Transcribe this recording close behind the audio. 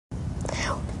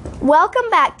Welcome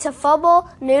back to Fubble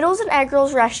Noodles and Egg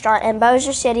Rolls Restaurant in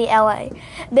Bossier City, LA.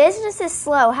 Business is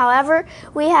slow, however,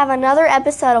 we have another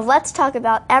episode of Let's Talk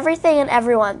About Everything and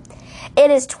Everyone. It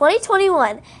is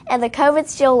 2021 and the COVID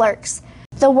still lurks.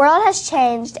 The world has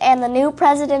changed and the new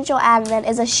presidential advent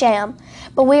is a sham,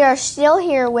 but we are still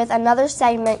here with another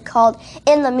segment called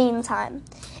In the Meantime.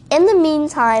 In the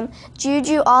meantime,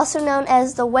 Juju, also known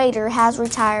as the waiter, has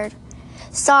retired.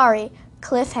 Sorry,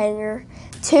 cliffhanger.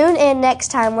 Tune in next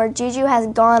time where Juju has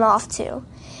gone off to.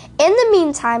 In the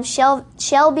meantime,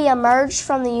 Shelby emerged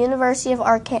from the University of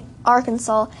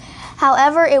Arkansas.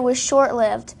 However, it was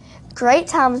short-lived. Great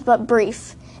times, but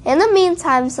brief. In the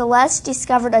meantime, Celeste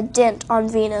discovered a dent on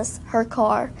Venus, her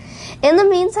car. In the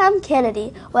meantime,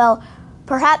 Kennedy, well,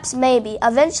 perhaps maybe,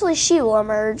 eventually she will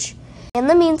emerge. In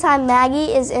the meantime,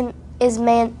 Maggie is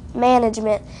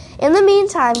management. In the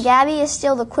meantime, Gabby is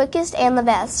still the quickest and the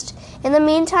best. In the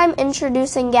meantime,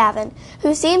 introducing Gavin,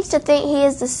 who seems to think he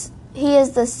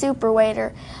is the super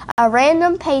waiter. A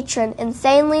random patron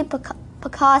insanely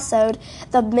Picasso'd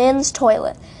the men's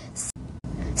toilet.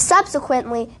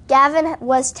 Subsequently, Gavin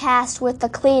was tasked with the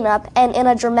cleanup, and in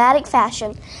a dramatic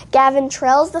fashion, Gavin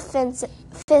trails the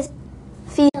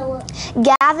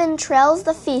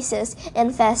feces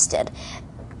infested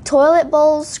toilet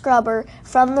bowl scrubber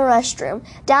from the restroom,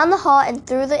 down the hall and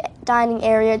through the dining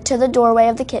area to the doorway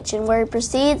of the kitchen, where he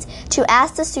proceeds to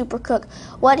ask the super cook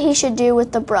what he should do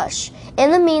with the brush.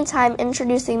 In the meantime,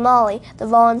 introducing Molly, the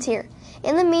volunteer.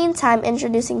 In the meantime,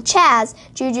 introducing Chaz,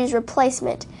 Juju's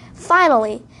replacement.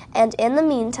 Finally, and in the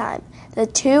meantime, the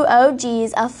two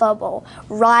OGs of Fubble,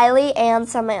 Riley and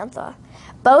Samantha.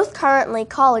 Both currently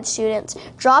college students,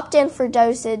 dropped in for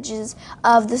dosages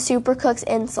of the super cook's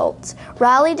insults.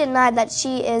 Riley denied that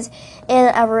she is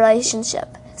in a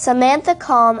relationship. Samantha,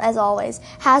 calm as always,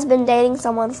 has been dating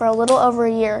someone for a little over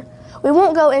a year. We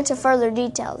won't go into further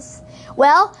details.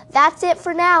 Well, that's it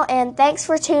for now, and thanks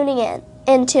for tuning in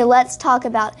into Let's Talk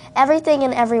About Everything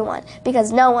and Everyone,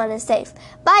 because no one is safe.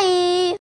 Bye!